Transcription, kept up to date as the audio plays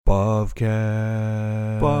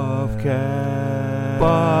Bovcast. Bovcast.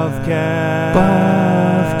 Bovcast.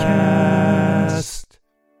 Bovcast.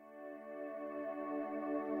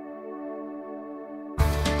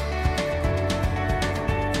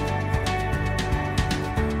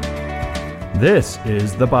 This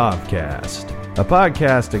is the Bovcast, a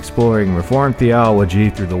podcast exploring Reformed theology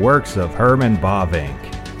through the works of Herman Bavinck.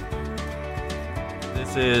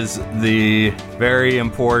 This is the very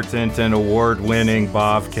important and award-winning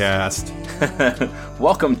Bovcast.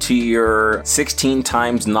 Welcome to your 16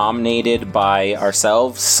 times nominated by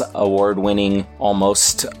ourselves, award-winning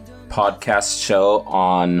almost podcast show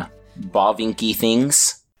on Bavincky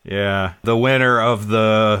things. Yeah, the winner of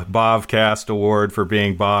the Bovcast award for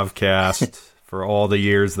being Bovcast for all the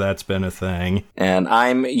years that's been a thing. And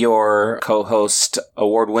I'm your co-host,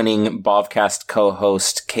 award-winning Bovcast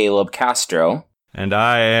co-host, Caleb Castro. And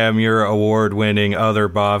I am your award-winning other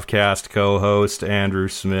Bovcast co-host, Andrew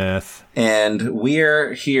Smith. And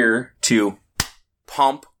we're here to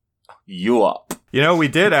pump you up. You know, we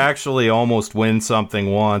did actually almost win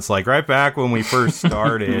something once. Like, right back when we first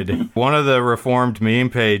started, one of the Reformed meme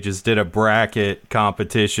pages did a bracket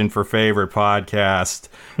competition for favorite podcast,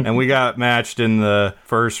 and we got matched in the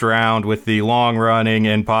first round with the long-running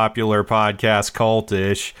and popular podcast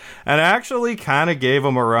Cultish, and actually kind of gave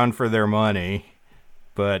them a run for their money,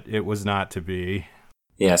 but it was not to be.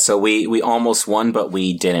 Yeah, so we almost won, but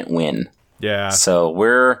we didn't win. Yeah. So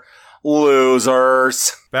we're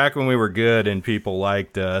losers. Back when we were good and people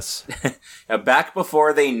liked us. Back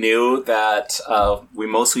before they knew that we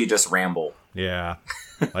mostly just ramble. Yeah,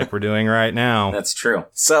 like we're doing right now. That's true.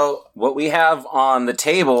 So what we have on the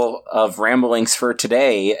table of ramblings for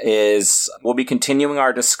today is we'll be continuing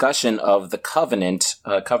our discussion of the covenant,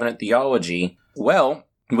 covenant theology. Well,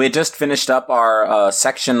 we just finished up our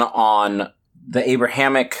section on the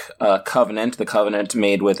Abrahamic covenant, the covenant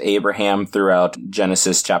made with Abraham throughout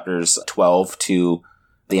Genesis chapters 12 to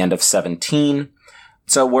the end of 17.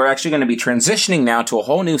 So we're actually going to be transitioning now to a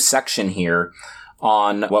whole new section here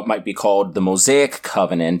on what might be called the Mosaic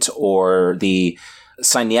covenant or the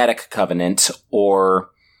Sinaitic covenant or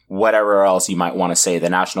whatever else you might want to say, the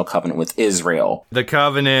national covenant with Israel. The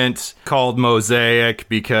covenant called Mosaic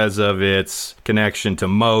because of its connection to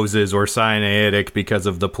Moses, or Sinaitic because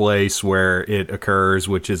of the place where it occurs,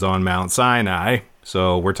 which is on Mount Sinai.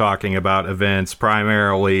 So we're talking about events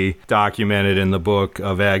primarily documented in the book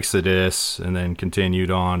of Exodus and then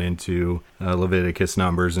continued on into Leviticus,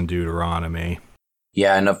 Numbers, and Deuteronomy.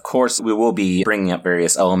 Yeah, and of course, we will be bringing up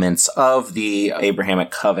various elements of the Abrahamic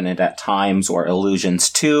covenant at times, or allusions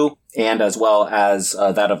to, and as well as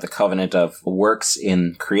that of the covenant of works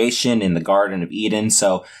in creation in the Garden of Eden.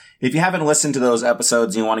 So if you haven't listened to those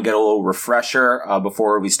episodes and you want to get a little refresher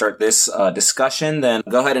before we start this discussion, then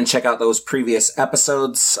go ahead and check out those previous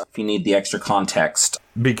episodes if you need the extra context.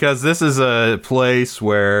 Because this is a place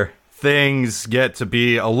where things get to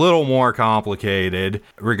be a little more complicated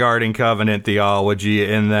regarding covenant theology,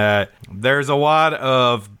 in that there's a lot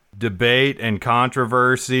of debate and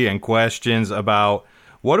controversy and questions about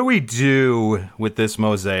what do we do with this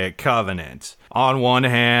Mosaic covenant. On one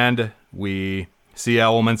hand, we see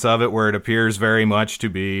elements of it where it appears very much to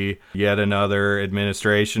be yet another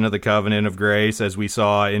administration of the covenant of grace, as we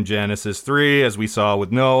saw in Genesis 3, as we saw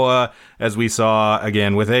with Noah, as we saw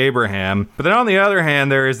again with Abraham. But then on the other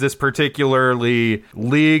hand, there is this particularly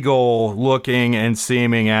legal looking and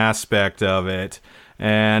seeming aspect of it.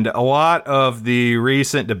 And a lot of the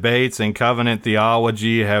recent debates in covenant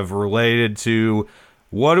theology have related to,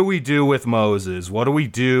 what do we do with Moses? What do we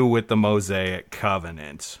do with the Mosaic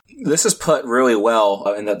covenant? This is put really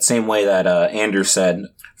well in that same way that Andrew said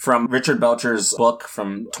from Richard Belcher's book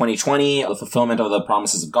from 2020, The Fulfillment of the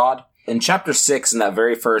Promises of God. In chapter 6, in that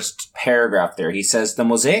very first paragraph there, he says, "The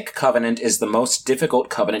Mosaic covenant is the most difficult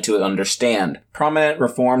covenant to understand. Prominent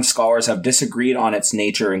Reformed scholars have disagreed on its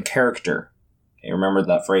nature and character." Okay, remember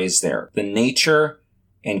that phrase there. The nature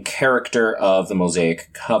and character of the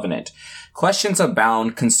Mosaic covenant. Questions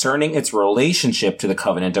abound concerning its relationship to the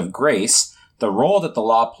covenant of grace, the role that the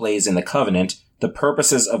law plays in the covenant, the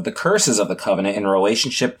purposes of the curses of the covenant in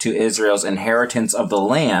relationship to Israel's inheritance of the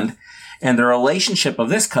land, and the relationship of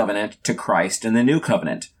this covenant to Christ in the new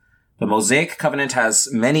covenant. The Mosaic covenant has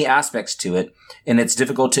many aspects to it, and it's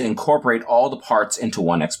difficult to incorporate all the parts into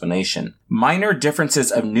one explanation. Minor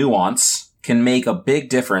differences of nuance can make a big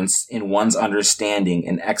difference in one's understanding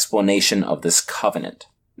and explanation of this covenant.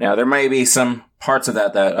 Now, there might be some parts of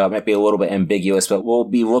that might be a little bit ambiguous, but we'll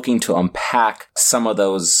be looking to unpack some of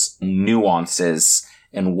those nuances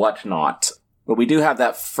and whatnot. But we do have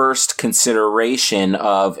that first consideration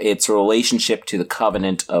of its relationship to the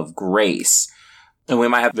covenant of grace. And we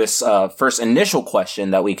might have this first initial question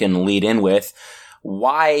that we can lead in with.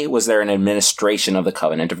 Why was there an administration of the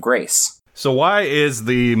covenant of grace? So why is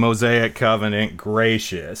the Mosaic covenant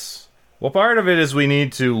gracious? Well, part of it is we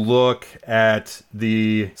need to look at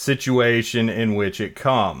the situation in which it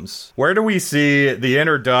comes. Where do we see the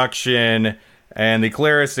introduction and the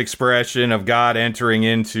clearest expression of God entering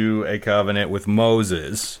into a covenant with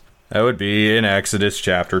Moses? That would be in Exodus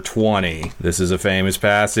chapter 20. This is a famous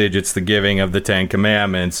passage. It's the giving of the Ten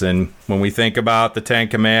Commandments. And when we think about the Ten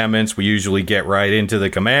Commandments, we usually get right into the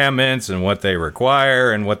commandments and what they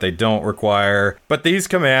require and what they don't require. But these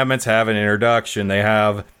commandments have an introduction. They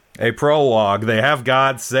have a prologue. They have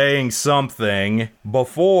God saying something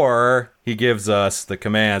before he gives us the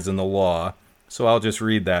commands and the law. So I'll just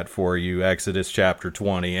read that for you, Exodus chapter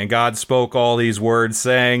 20. And God spoke all these words,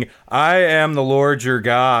 saying, I am the Lord your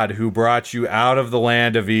God, who brought you out of the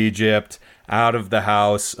land of Egypt, out of the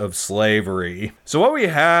house of slavery. So what we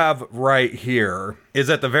have right here is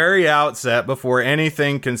at the very outset, before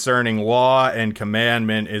anything concerning law and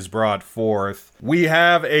commandment is brought forth, we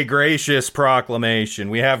have a gracious proclamation.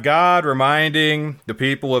 We have God reminding the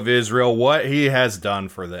people of Israel what he has done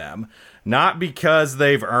for them. Not because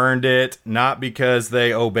they've earned it, not because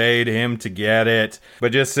they obeyed him to get it,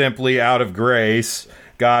 but just simply out of grace.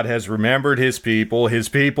 God has remembered his people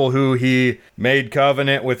who he made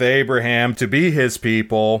covenant with Abraham to be his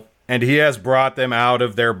people, and he has brought them out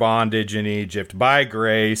of their bondage in Egypt by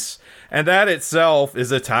grace, and that itself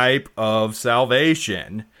is a type of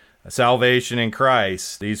salvation. Salvation in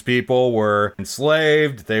Christ. These people were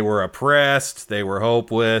enslaved, they were oppressed, they were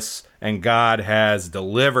hopeless, and God has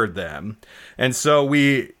delivered them. And so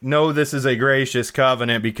we know this is a gracious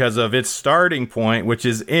covenant because of its starting point, which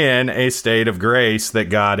is in a state of grace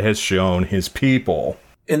that God has shown his people.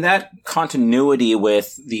 And that continuity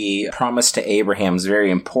with the promise to Abraham is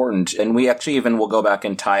very important. And we actually even will go back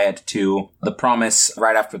and tie it to the promise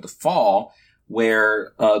right after the fall,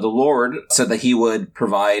 where the Lord said that he would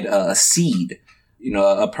provide a seed,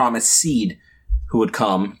 a promised seed who would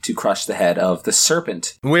come to crush the head of the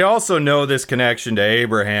serpent. We also know this connection to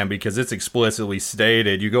Abraham because it's explicitly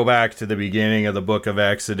stated. You go back to the beginning of the book of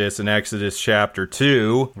Exodus, in Exodus chapter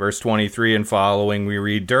 2, verse 23 and following, we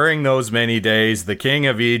read, During those many days, the king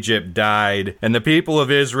of Egypt died, and the people of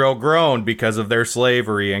Israel groaned because of their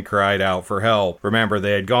slavery and cried out for help. Remember,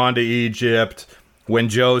 they had gone to Egypt when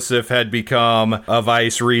Joseph had become a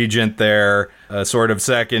vice regent there, a sort of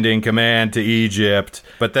second in command to Egypt.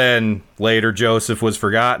 But then later Joseph was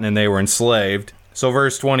forgotten and they were enslaved. So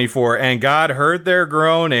verse 24, And God heard their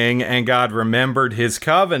groaning, and God remembered his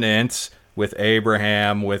covenant with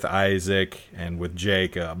Abraham, with Isaac, and with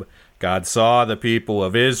Jacob. God saw the people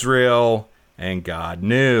of Israel, and God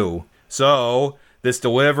knew. So this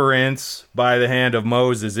deliverance by the hand of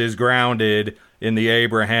Moses is grounded in the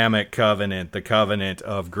Abrahamic covenant, the covenant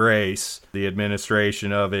of grace, the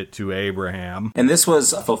administration of it to Abraham. And this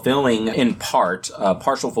was fulfilling, in part,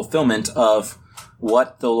 partial fulfillment of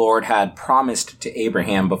what the Lord had promised to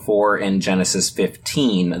Abraham before in Genesis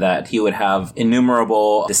 15, that he would have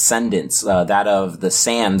innumerable descendants, that of the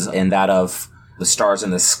sands and that of the stars in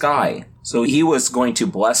the sky. So he was going to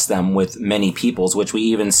bless them with many peoples, which we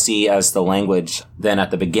even see as the language then at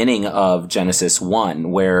the beginning of Genesis 1,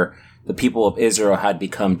 where the people of Israel had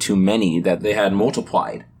become too many, that they had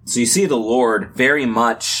multiplied. So you see the Lord very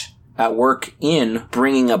much at work in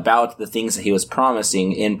bringing about the things that he was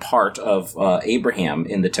promising in part of Abraham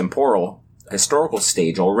in the temporal, historical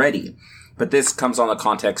stage already. But this comes on the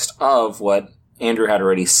context of what Andrew had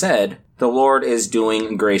already said. The Lord is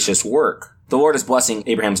doing gracious work. The Lord is blessing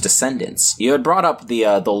Abraham's descendants. You had brought up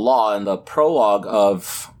the law and the prologue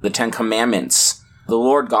of the Ten Commandments. The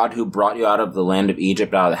Lord God who brought you out of the land of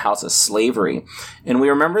Egypt, out of the house of slavery. And we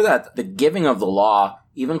remember that the giving of the law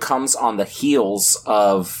even comes on the heels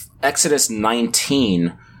of Exodus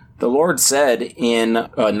 19. The Lord said in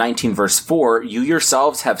 19 verse 4, You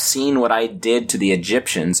yourselves have seen what I did to the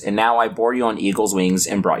Egyptians, and now I bore you on eagle's wings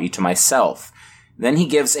and brought you to myself. Then he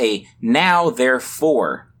gives a now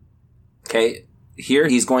therefore. Okay, here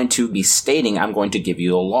he's going to be stating, I'm going to give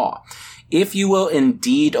you the law. If you will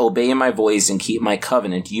indeed obey my voice and keep my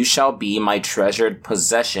covenant, you shall be my treasured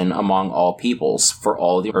possession among all peoples, for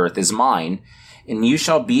all the earth is mine, and you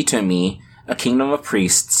shall be to me a kingdom of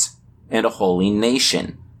priests and a holy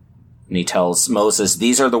nation. And he tells Moses,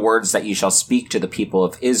 these are the words that you shall speak to the people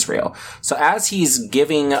of Israel. So as he's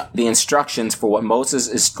giving the instructions for what Moses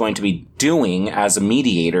is going to be doing as a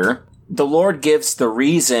mediator, the Lord gives the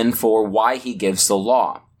reason for why he gives the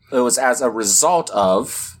law. It was as a result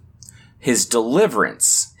of his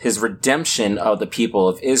deliverance, his redemption of the people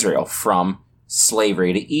of Israel from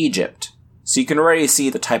slavery to Egypt. So you can already see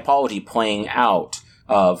the typology playing out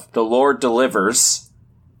of the Lord delivers,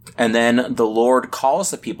 and then the Lord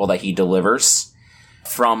calls the people that he delivers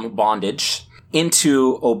from bondage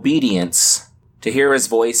into obedience, to hear his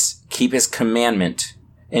voice, keep his commandment,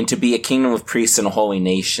 and to be a kingdom of priests and holy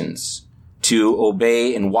nations, to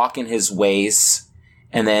obey and walk in his ways,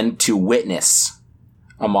 and then to witness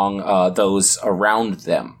among those around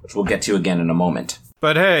them, which we'll get to again in a moment.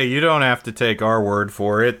 But hey, you don't have to take our word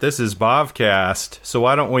for it. This is Bovcast, so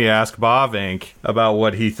why don't we ask Bovink about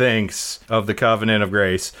what he thinks of the Covenant of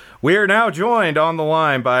Grace? We are now joined on the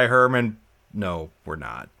line by Herman. No, we're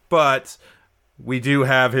not. But we do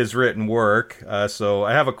have his written work. So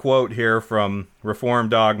I have a quote here from Reformed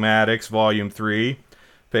Dogmatics, Volume 3,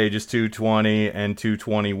 pages 220 and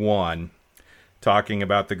 221, talking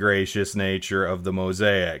about the gracious nature of the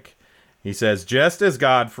Mosaic. He says, just as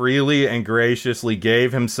God freely and graciously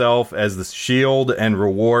gave himself as the shield and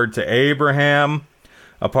reward to Abraham,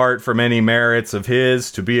 apart from any merits of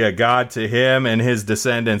his, to be a God to him and his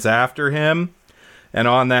descendants after him, and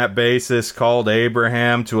on that basis called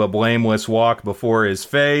Abraham to a blameless walk before his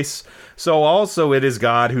face, so also it is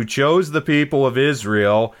God who chose the people of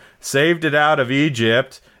Israel, saved it out of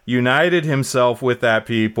Egypt, united himself with that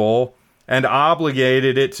people, and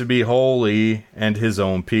obligated it to be holy and his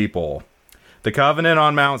own people. The covenant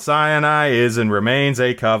on Mount Sinai is and remains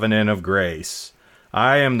a covenant of grace.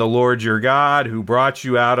 I am the Lord your God who brought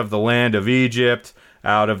you out of the land of Egypt,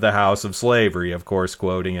 out of the house of slavery. Of course,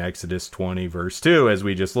 quoting Exodus 20, verse 2, as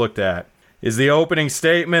we just looked at, is the opening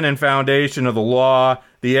statement and foundation of the law,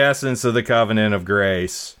 the essence of the covenant of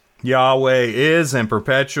grace. Yahweh is and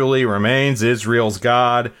perpetually remains Israel's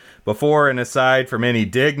God, before and aside from any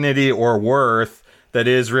dignity or worth that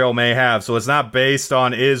Israel may have. So it's not based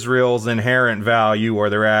on Israel's inherent value or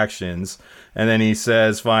their actions. And then he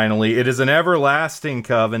says, finally, it is an everlasting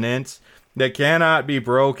covenant that cannot be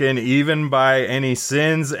broken even by any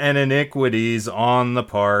sins and iniquities on the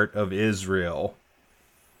part of Israel.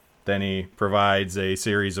 Then he provides a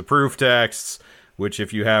series of proof texts, which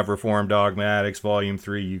if you have Reformed Dogmatics, Volume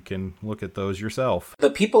 3, you can look at those yourself.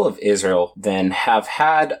 The people of Israel then have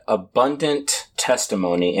had abundant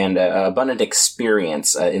testimony and abundant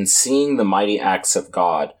experience in seeing the mighty acts of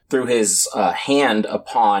God through his hand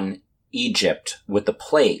upon Egypt with the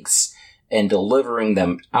plagues and delivering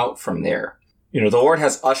them out from there. You know, the Lord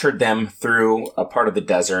has ushered them through a part of the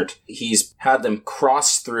desert. He's had them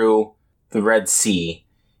cross through the Red Sea,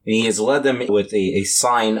 and he has led them with a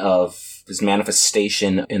sign of his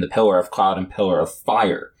manifestation in the pillar of cloud and pillar of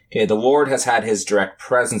fire. Okay, the Lord has had his direct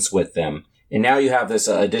presence with them. And now you have this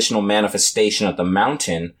additional manifestation at the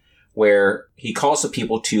mountain where he calls the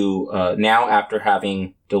people to, now after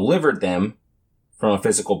having delivered them from a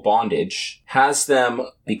physical bondage, has them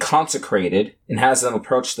be consecrated and has them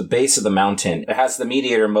approach the base of the mountain. It has the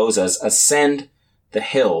mediator Moses ascend the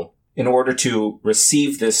hill in order to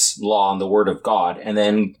receive this law and the word of God, and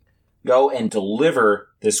then go and deliver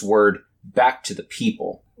this word back to the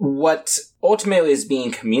people. What ultimately is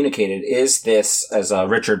being communicated is this, as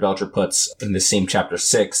Richard Belcher puts in the same chapter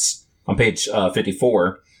 6 on page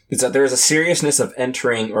 54, is that there is a seriousness of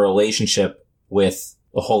entering a relationship with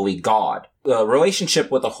the holy God. The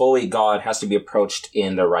relationship with the holy God has to be approached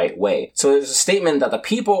in the right way. So there's a statement that the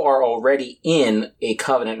people are already in a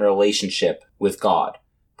covenant relationship with God,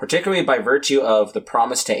 particularly by virtue of the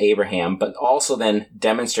promise to Abraham, but also then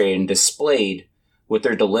demonstrated and displayed with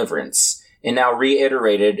their deliverance, and now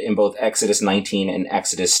reiterated in both Exodus 19 and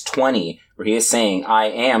Exodus 20, where he is saying, I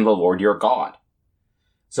am the Lord your God.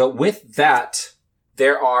 So with that,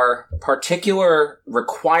 there are particular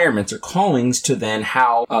requirements or callings to then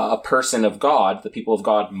how a person of God, the people of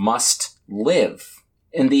God, must live.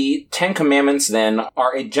 And the Ten Commandments then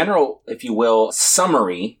are a general, if you will,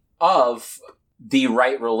 summary of the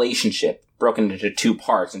right relationship, broken into two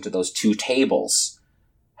parts, into those two tables.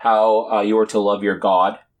 How you are to love your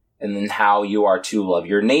God, and then how you are to love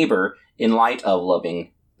your neighbor in light of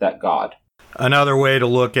loving that God. Another way to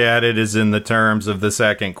look at it is in the terms of the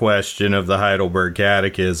second question of the Heidelberg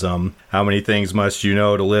Catechism. How many things must you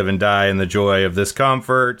know to live and die in the joy of this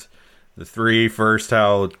comfort? The three: first,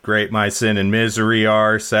 how great my sin and misery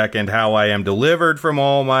are. Second, how I am delivered from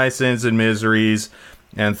all my sins and miseries.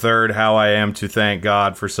 And third, how I am to thank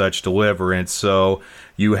God for such deliverance. So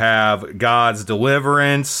you have God's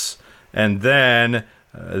deliverance, and then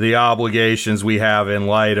the obligations we have in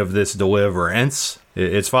light of this deliverance.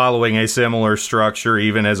 It's following a similar structure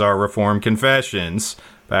even as our Reformed confessions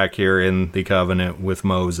back here in the covenant with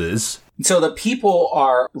Moses. So the people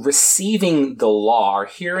are receiving the law, are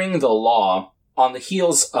hearing the law on the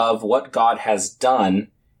heels of what God has done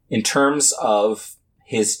in terms of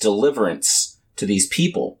his deliverance to these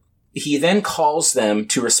people. He then calls them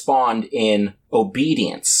to respond in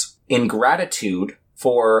obedience, in gratitude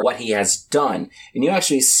for what he has done. And you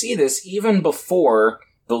actually see this even before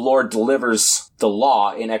the Lord delivers the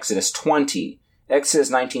law in Exodus 20. Exodus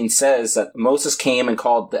 19 says that Moses came and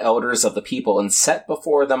called the elders of the people and set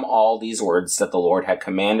before them all these words that the Lord had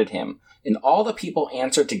commanded him. And all the people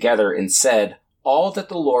answered together and said, all that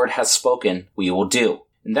the Lord has spoken, we will do.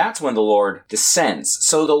 And that's when the Lord descends.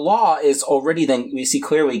 So the law is already then, we see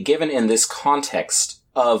clearly given in this context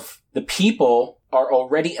of the people are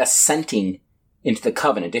already assenting into the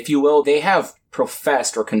covenant. If you will, they have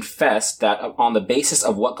professed or confessed that on the basis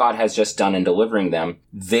of what God has just done in delivering them,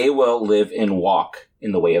 they will live and walk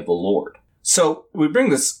in the way of the Lord. So we bring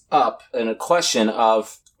this up in a question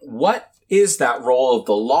of what is that role of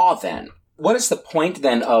the law then? What is the point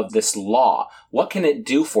then of this law? What can it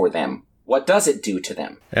do for them? What does it do to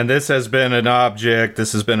them? And this has been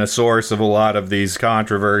a source of a lot of these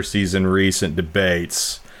controversies in recent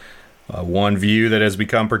debates. One view that has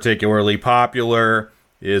become particularly popular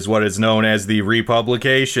is what is known as the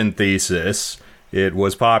republication thesis. It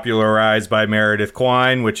was popularized by Meredith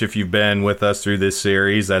Kline, which if you've been with us through this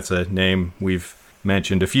series, that's a name we've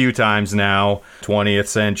mentioned a few times now. 20th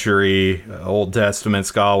century Old Testament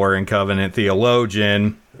scholar and covenant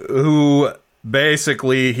theologian, who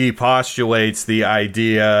basically he postulates the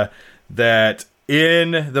idea that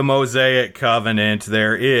in the Mosaic covenant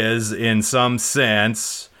there is, in some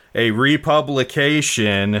sense, a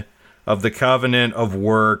republication of the covenant of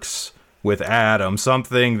works with Adam,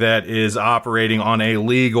 something that is operating on a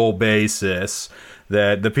legal basis,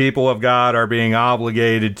 that the people of God are being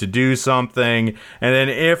obligated to do something, and then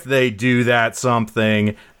if they do that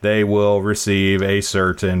something, they will receive a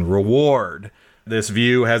certain reward. This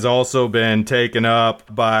view has also been taken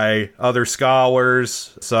up by other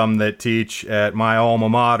scholars, some that teach at my alma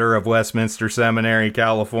mater of Westminster Seminary,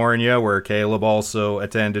 California, where Caleb also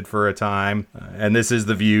attended for a time. And this is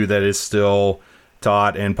the view that is still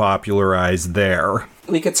taught and popularized there.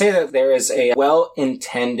 We could say that there is a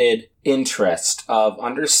well-intended interest of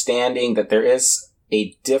understanding that there is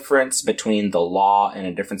a difference between the law and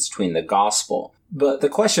a difference between the gospel. But the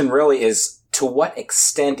question really is, to what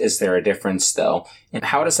extent is there a difference, though? And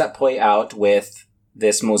how does that play out with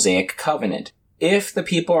this Mosaic covenant? If the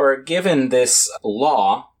people are given this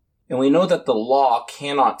law, and we know that the law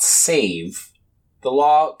cannot save, the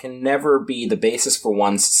law can never be the basis for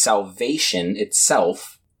one's salvation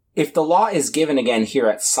itself. If the law is given again here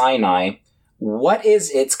at Sinai, what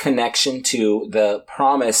is its connection to the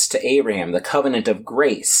promise to Abraham, the covenant of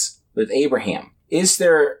grace with Abraham? Is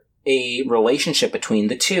there a relationship between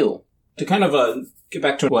the two? To kind of get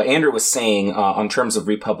back to what Andrew was saying on terms of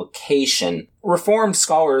republication, Reformed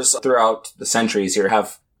scholars throughout the centuries here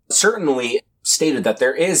have certainly stated that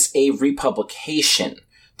there is a republication.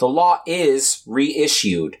 The law is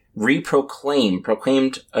reissued,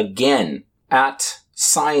 proclaimed again at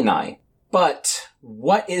Sinai. But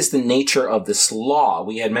what is the nature of this law?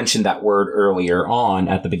 We had mentioned that word earlier on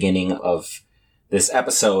at the beginning of this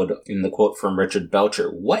episode in the quote from Richard Belcher.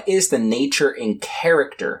 What is the nature and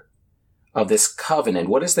character of this covenant?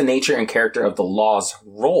 What is the nature and character of the law's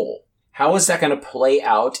role? How is that going to play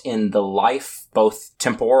out in the life, both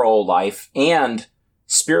temporal life and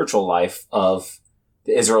spiritual life of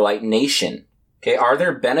the Israelite nation? Okay, are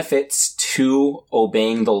there benefits to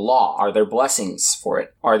obeying the law? Are there blessings for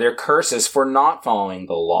it? Are there curses for not following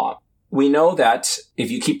the law? We know that if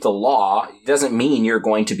you keep the law, it doesn't mean you're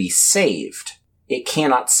going to be saved. It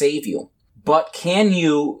cannot save you. But can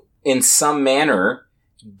you, in some manner,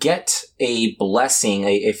 get a blessing,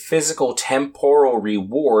 a physical, temporal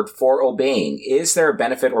reward for obeying? Is there a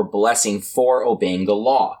benefit or blessing for obeying the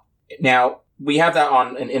law? Now, we have that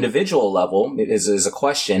on an individual level, is a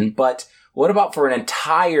question, but what about for an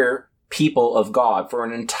entire people of God, for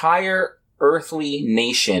an entire earthly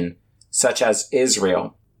nation such as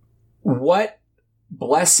Israel? What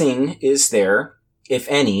blessing is there, if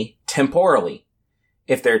any, temporally,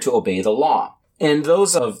 if they're to obey the law? And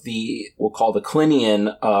those of the, we'll call the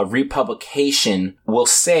Klinian republication, will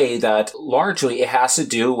say that largely it has to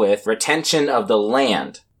do with retention of the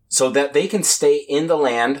land, so that they can stay in the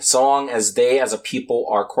land so long as they as a people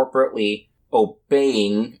are corporately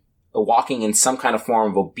obeying, walking in some kind of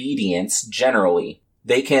form of obedience generally.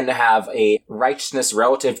 They can have a righteousness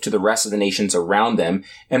relative to the rest of the nations around them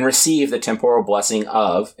and receive the temporal blessing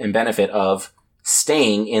of and benefit of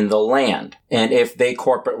staying in the land. And if they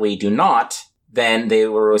corporately do not, then they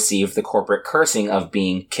will receive the corporate cursing of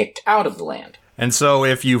being kicked out of the land. And so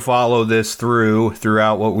if you follow this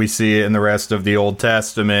throughout what we see in the rest of the Old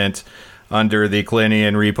Testament, under the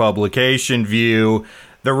Clinian Republication view,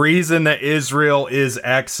 the reason that Israel is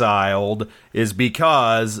exiled is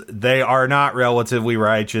because they are not relatively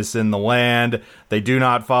righteous in the land. They do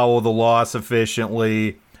not follow the law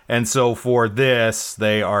sufficiently. And so for this,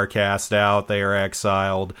 they are cast out. They are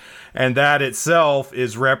exiled. And that itself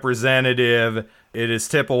is representative. It is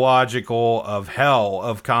typological of hell,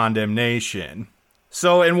 of condemnation.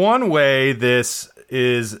 So in one way, this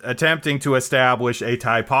is attempting to establish a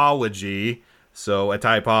typology. So a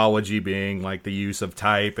typology being like the use of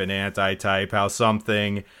type and anti-type, how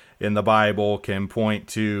something in the Bible can point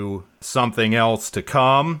to something else to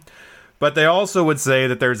come. But they also would say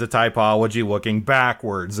that there's a typology looking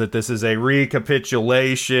backwards, that this is a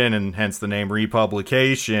recapitulation, and hence the name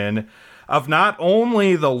republication, of not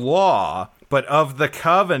only the law, but of the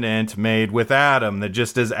covenant made with Adam, that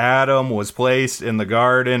just as Adam was placed in the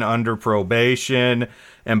garden under probation,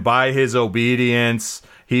 and by his obedience,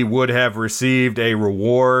 he would have received a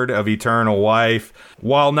reward of eternal life.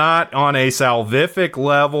 While not on a salvific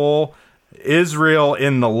level, Israel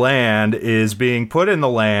in the land is being put in the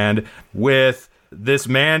land with this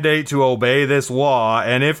mandate to obey this law,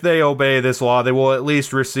 and if they obey this law, they will at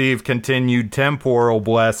least receive continued temporal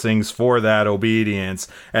blessings for that obedience.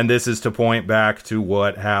 And this is to point back to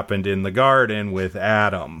what happened in the garden with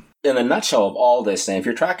Adam. In a nutshell of all this, and if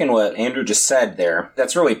you're tracking what Andrew just said there,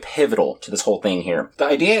 that's really pivotal to this whole thing here. The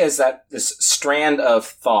idea is that this strand of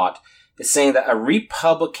thought is saying that a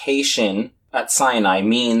republication at Sinai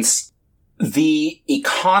means the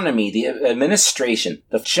economy, the administration,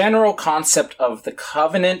 the general concept of the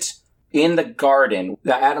covenant in the garden,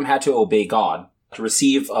 that Adam had to obey God to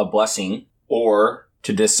receive a blessing or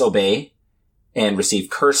to disobey and receive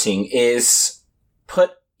cursing, is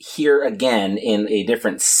put here again in a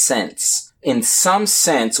different sense. In some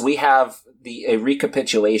sense, we have a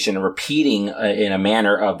recapitulation, a repeating in a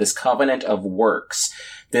manner of this covenant of works,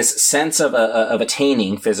 this sense of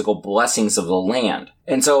attaining physical blessings of the land.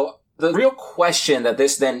 And so the real question that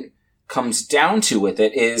this then comes down to with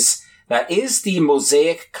it is that is the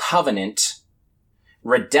Mosaic covenant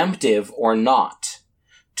redemptive or not?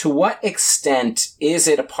 To what extent is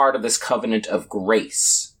it a part of this covenant of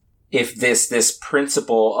grace? If this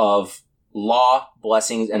principle of law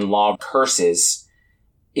blessings and law curses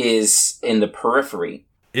is in the periphery.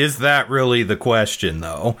 Is that really the question,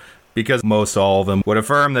 though? Because most all of them would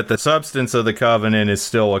affirm that the substance of the covenant is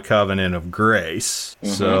still a covenant of grace.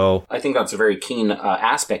 Mm-hmm. So I think that's a very keen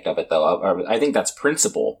aspect of it, though. I think that's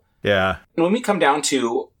principle. Yeah. When we come down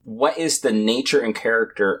to what is the nature and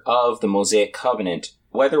character of the Mosaic covenant,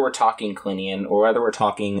 whether we're talking Clinian or whether we're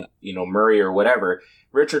talking, Murray or whatever,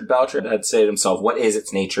 Richard Belcher had said to himself, what is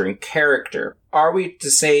its nature and character? Are we to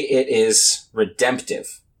say it is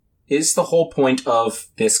redemptive? Is the whole point of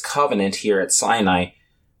this covenant here at Sinai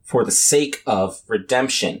for the sake of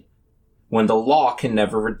redemption, when the law can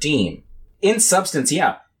never redeem? In substance,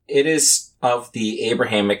 yeah, it is of the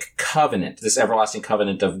Abrahamic covenant, this everlasting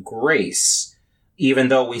covenant of grace, even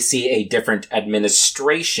though we see a different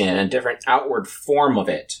administration and different outward form of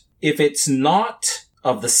it. If it's not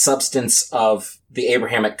of the substance of the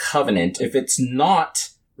Abrahamic covenant, if it's not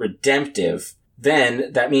redemptive,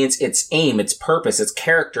 then that means its aim, its purpose, its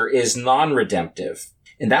character is non-redemptive.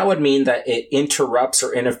 And that would mean that it interrupts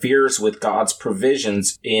or interferes with God's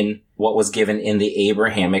provisions in what was given in the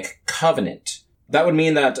Abrahamic covenant. That would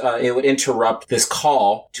mean that it would interrupt this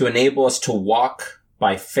call to enable us to walk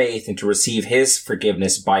by faith and to receive his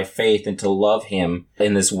forgiveness by faith and to love him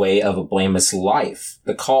in this way of a blameless life.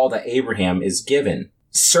 The call that Abraham is given.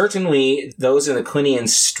 Certainly, those in the Clinian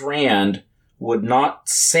strand would not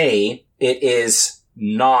say it is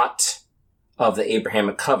not of the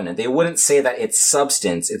Abrahamic covenant. They wouldn't say that its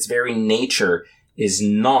substance, its very nature, is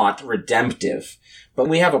not redemptive. But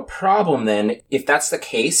we have a problem then. If that's the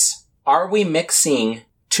case, are we mixing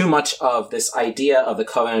too much of this idea of the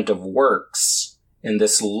covenant of works and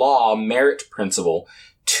this law merit principle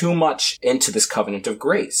too much into this covenant of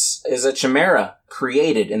grace? Is a chimera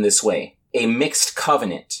created in this way? A mixed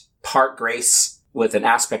covenant, part grace with an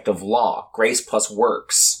aspect of law, grace plus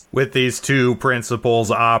works. With these two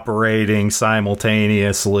principles operating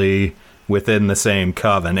simultaneously within the same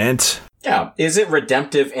covenant. Yeah. Is it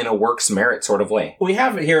redemptive in a works merit sort of way? We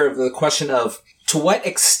have here the question of to what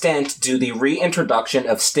extent do the reintroduction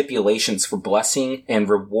of stipulations for blessing and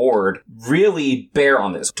reward really bear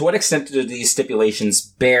on this? To what extent do these stipulations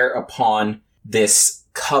bear upon this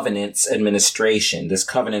covenant's administration, this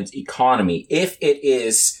covenant economy, if it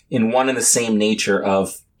is in one and the same nature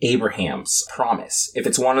of Abraham's promise, if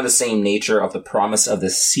it's one and the same nature of the promise of the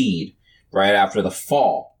seed right after the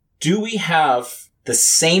fall? Do we have the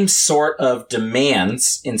same sort of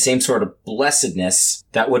demands and same sort of blessedness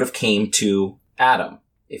that would have came to Adam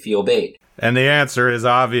if he obeyed? And the answer is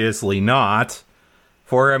obviously not.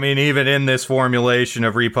 For, I mean, even in this formulation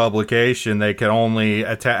of republication, they can only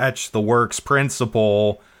attach the works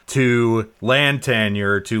principle to land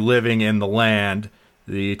tenure, to living in the land,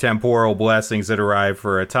 the temporal blessings that arrive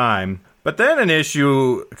for a time. But then an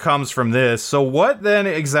issue comes from this. So what then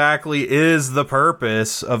exactly is the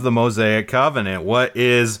purpose of the Mosaic Covenant? What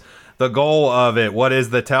is the goal of it? What is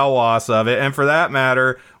the telos of it? And for that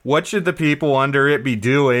matter, what should the people under it be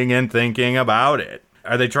doing and thinking about it?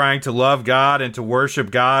 Are they trying to love God and to worship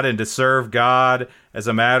God and to serve God as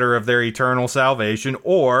a matter of their eternal salvation?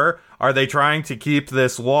 Or are they trying to keep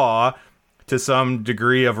this law to some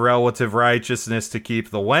degree of relative righteousness to keep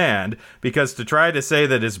the land? Because to try to say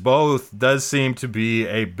that it's both does seem to be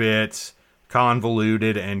a bit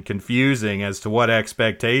convoluted and confusing as to what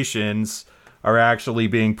expectations are actually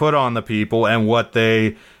being put on the people and what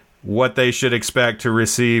they should expect to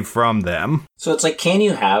receive from them. So it's like, can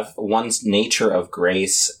you have one's nature of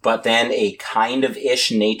grace, but then a kind of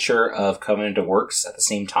ish nature of covenant of works at the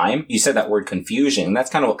same time? You said that word confusion, and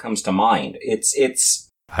that's kind of what comes to mind. It's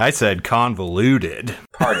I said convoluted.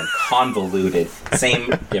 Pardon, convoluted.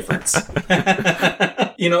 Same difference.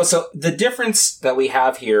 So the difference that we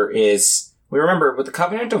have here is, we remember with the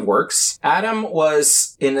covenant of works, Adam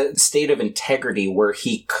was in a state of integrity where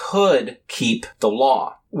he could keep the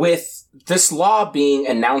law. With this law being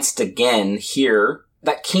announced again here,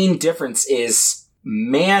 that keen difference is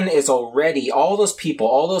man is already, all those people,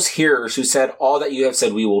 all those hearers who said, all that you have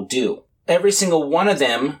said we will do. Every single one of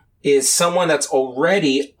them is someone that's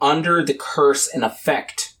already under the curse and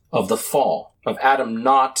effect of the fall, of Adam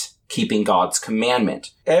not keeping God's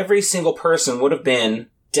commandment. Every single person would have been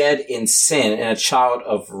dead in sin and a child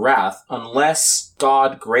of wrath unless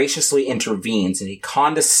God graciously intervenes and he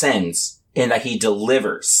condescends in that he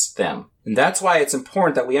delivers them. And that's why it's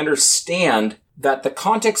important that we understand that the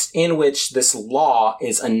context in which this law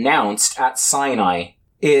is announced at Sinai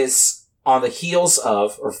is on the heels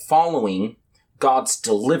of or following God's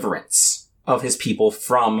deliverance of his people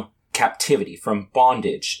from captivity, from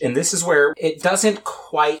bondage. And this is where it doesn't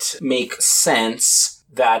quite make sense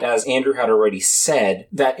that, as Andrew had already said,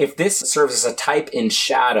 that if this serves as a type in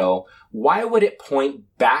shadow, why would it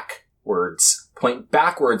point backwards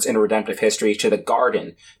in redemptive history to the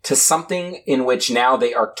garden, to something in which now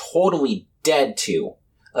they are totally dead to,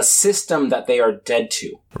 a system that they are dead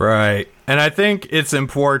to? Right. And I think it's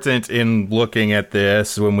important in looking at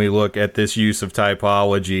this, when we look at this use of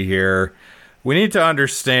typology here, we need to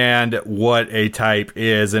understand what a type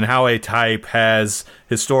is and how a type has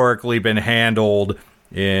historically been handled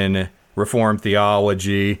in Reformed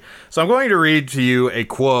theology. So I'm going to read to you a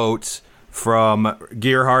quote from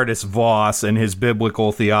Gerhardus Voss and his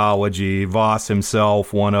biblical theology. Voss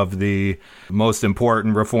himself, one of the most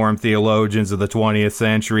important Reformed theologians of the 20th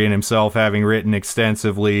century, and himself having written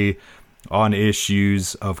extensively on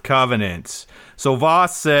issues of covenants. So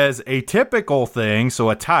Voss says, a typical thing, so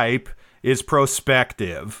a type, is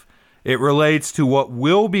prospective. It relates to what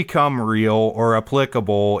will become real or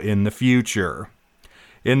applicable in the future.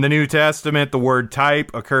 In the New Testament, the word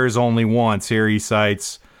type occurs only once. Here he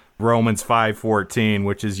cites Romans 5:14,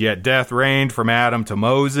 which is, yet death reigned from Adam to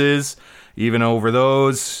Moses, even over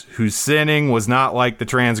those whose sinning was not like the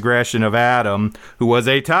transgression of Adam, who was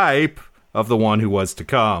a type of the one who was to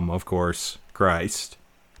come, of course, Christ.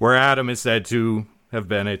 Where Adam is said to have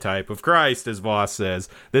been a type of Christ, as Voss says.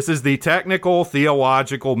 This is the technical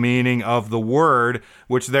theological meaning of the word,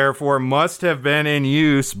 which therefore must have been in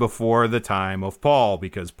use before the time of Paul,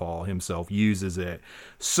 because Paul himself uses it.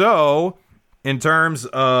 So, in terms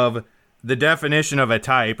of the definition of a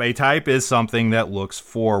type is something that looks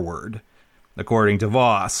forward, according to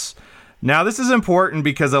Voss. Now, this is important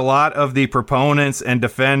because a lot of the proponents and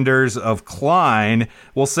defenders of Klein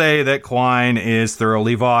will say that Klein is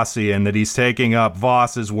thoroughly Vossian, that he's taking up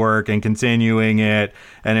Voss's work and continuing it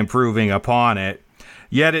and improving upon it.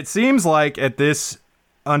 Yet it seems like at this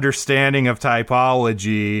understanding of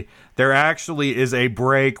typology, there actually is a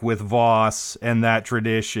break with Voss and that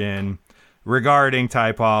tradition regarding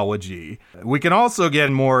typology. We can also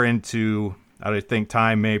get more into, I think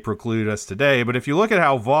time may preclude us today, but if you look at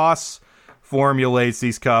how Voss formulates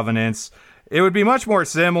these covenants, it would be much more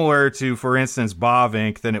similar to, for instance,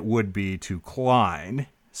 Bavinck than it would be to Klein.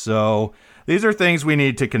 So these are things we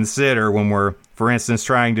need to consider when we're, for instance,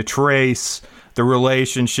 trying to trace the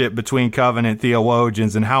relationship between covenant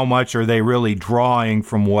theologians and how much are they really drawing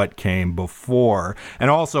from what came before. And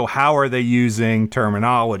also, how are they using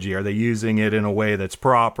terminology? Are they using it in a way that's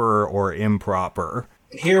proper or improper?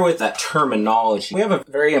 Here with that terminology, we have a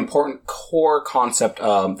very important core concept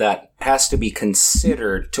that has to be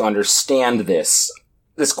considered to understand this.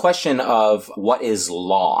 This question of what is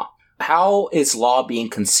law? How is law being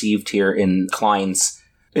conceived here in Klein's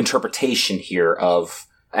interpretation here of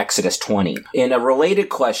Exodus 20? In a related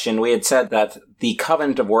question, we had said that the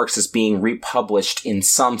covenant of works is being republished in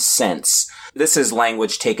some sense. This is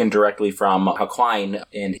language taken directly from how Klein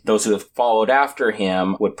and those who have followed after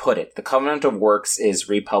him would put it. The covenant of works is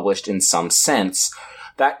republished in some sense.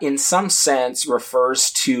 That in some sense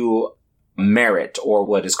refers to merit, or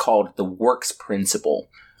what is called the works principle.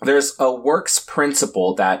 There's a works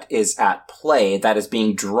principle that is at play that is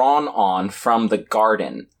being drawn on from the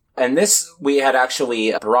garden. And this we had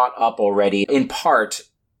actually brought up already in part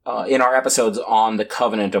in our episodes on the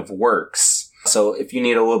covenant of works. So if you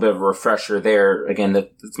need a little bit of a refresher there, again,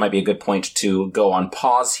 this might be a good point to go on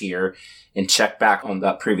pause here and check back on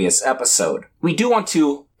that previous episode. We do want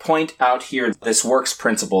to point out here this works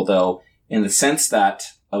principle, though, in the sense that,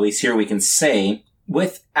 at least here we can say,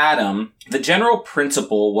 with Adam, the general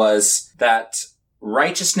principle was that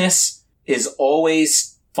righteousness is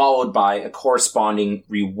always followed by a corresponding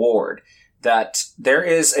reward, that there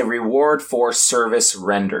is a reward for service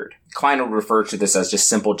rendered. Klein would refer to this as just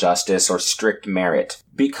simple justice or strict merit.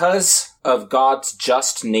 Because of God's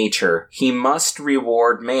just nature, he must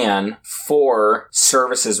reward man for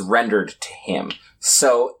services rendered to him.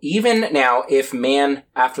 So even now, if man,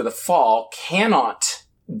 after the fall, cannot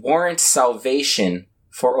warrant salvation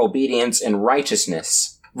for obedience and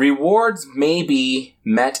righteousness, rewards may be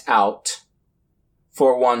met out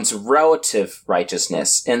for one's relative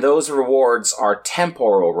righteousness, and those rewards are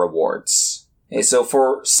temporal rewards. Okay, so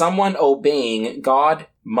for someone obeying, God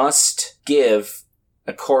must give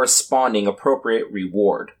a corresponding appropriate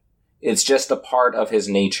reward. It's just a part of his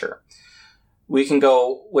nature. We can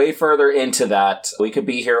go way further into that. We could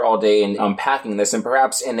be here all day and unpacking this, and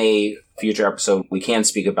perhaps in a future episode we can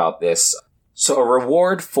speak about this. So a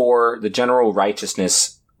reward for the general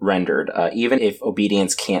righteousness rendered, even if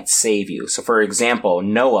obedience can't save you. So for example,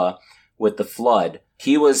 Noah with the flood,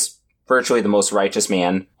 he was virtually the most righteous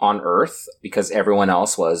man on earth because everyone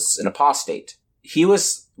else was an apostate. He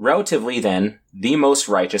was relatively then the most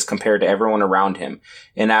righteous compared to everyone around him.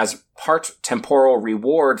 And as part temporal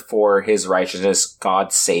reward for his righteousness,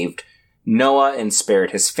 God saved Noah and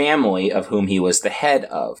spared his family, of whom he was the head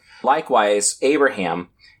of. Likewise, Abraham,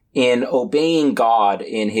 in obeying God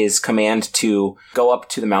in his command to go up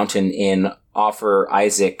to the mountain and offer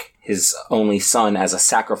Isaac, his only son, as a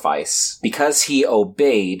sacrifice, because he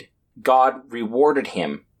obeyed, God rewarded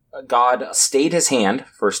him. God stayed his hand,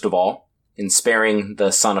 first of all, in sparing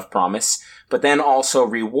the son of promise, but then also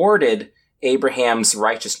rewarded Abraham's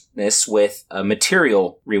righteousness with a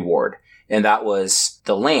material reward, and that was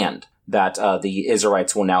the land that the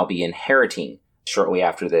Israelites will now be inheriting shortly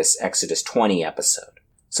after this Exodus 20 episode.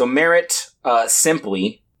 So merit,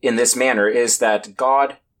 simply, in this manner, is that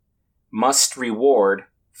God must reward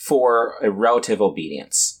for a relative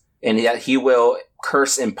obedience, and that he will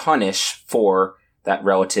curse and punish for that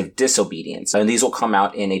relative disobedience. And these will come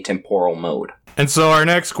out in a temporal mode. And so our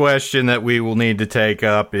next question that we will need to take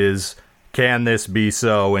up is, can this be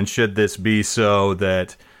so, and should this be so,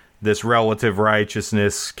 that this relative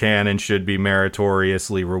righteousness can and should be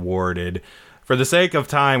meritoriously rewarded? For the sake of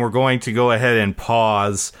time, we're going to go ahead and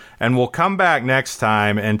pause, and we'll come back next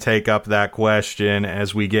time and take up that question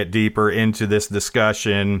as we get deeper into this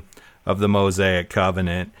discussion of the Mosaic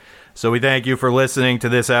Covenant. So we thank you for listening to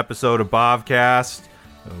this episode of Bobcast.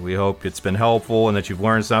 We hope it's been helpful and that you've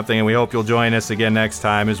learned something, and we hope you'll join us again next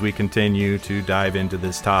time as we continue to dive into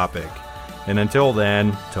this topic. And until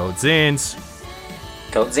then, Toad Zines.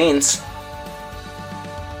 Toad Zines.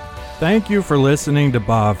 Thank you for listening to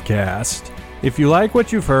Bobcast. If you like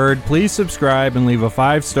what you've heard, please subscribe and leave a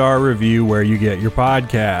 5-star review where you get your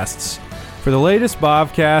podcasts. For the latest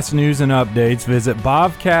Bobcast news and updates, visit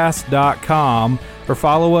bobcast.com or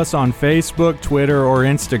follow us on Facebook, Twitter, or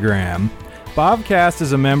Instagram. Bobcast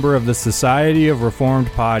is a member of the Society of Reformed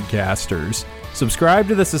Podcasters. Subscribe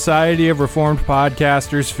to the Society of Reformed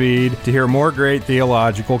Podcasters feed to hear more great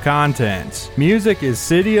theological content. Music is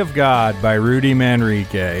City of God by Rudy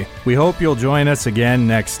Manrique. We hope you'll join us again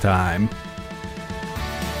next time.